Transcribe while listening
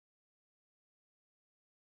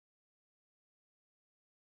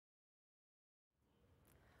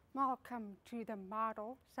Welcome to the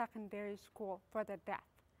Model Secondary School for the Deaf.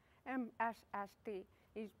 MSSD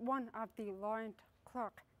is one of the Lawrence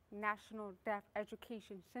Clerc National Deaf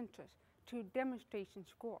Education Centers, two demonstration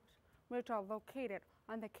schools, which are located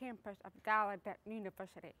on the campus of Gallaudet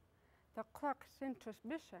University. The Clerc Center's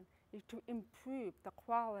mission is to improve the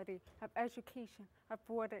quality of education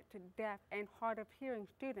afforded to deaf and hard of hearing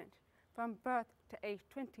students from birth to age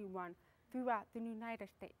 21 throughout the United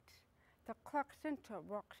States. The Clerc Center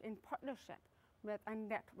works in partnership with a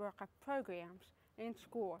network of programs and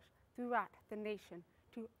schools throughout the nation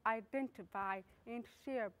to identify and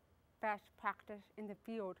share best practice in the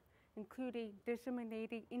field, including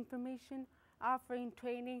disseminating information, offering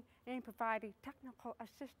training, and providing technical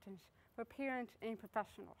assistance for parents and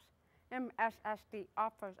professionals. MSSD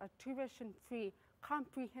offers a tuition-free,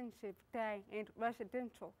 comprehensive day and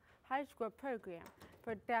residential high school program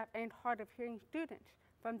for deaf and hard of hearing students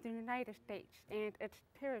from the United States and its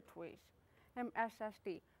territories.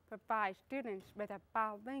 MSSD provides students with a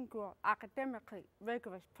bilingual, academically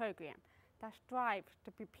rigorous program that strives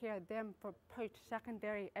to prepare them for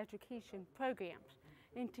post-secondary education programs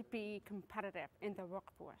and to be competitive in the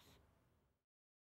workforce.